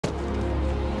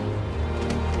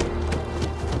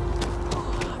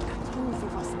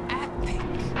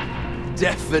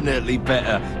definitely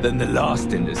better than the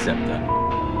last Interceptor.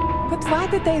 But why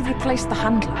did they replace the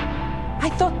handler? I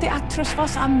thought the actress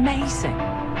was amazing.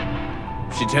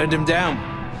 She turned him down.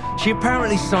 She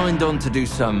apparently signed on to do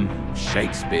some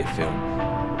Shakespeare film.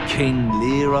 King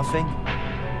Lear, I think.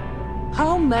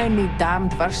 How many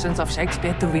damned versions of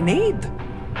Shakespeare do we need?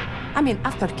 I mean,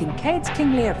 after Kincaid's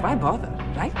King Lear, why bother,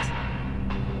 right?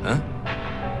 Huh?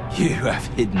 You have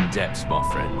hidden depths, my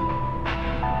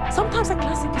friend. Sometimes a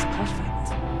classic is perfect.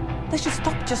 They should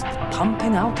stop just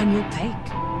pumping out a new take.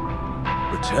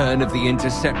 Return of the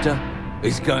Interceptor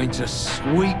is going to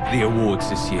sweep the awards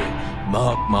this year.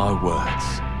 Mark my words.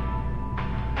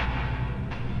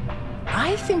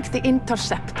 I think the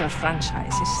Interceptor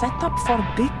franchise is set up for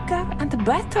bigger and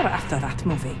better after that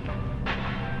movie.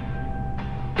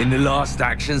 In the last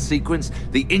action sequence,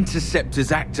 the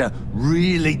Interceptor's actor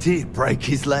really did break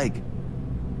his leg.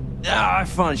 I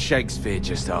find Shakespeare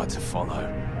just hard to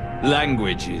follow.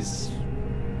 Language is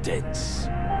dense.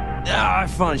 I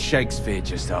find Shakespeare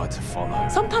just hard to follow.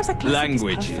 Sometimes a classic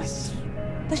Language is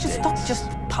perfect. is They should dense. stop just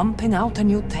pumping out a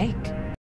new take.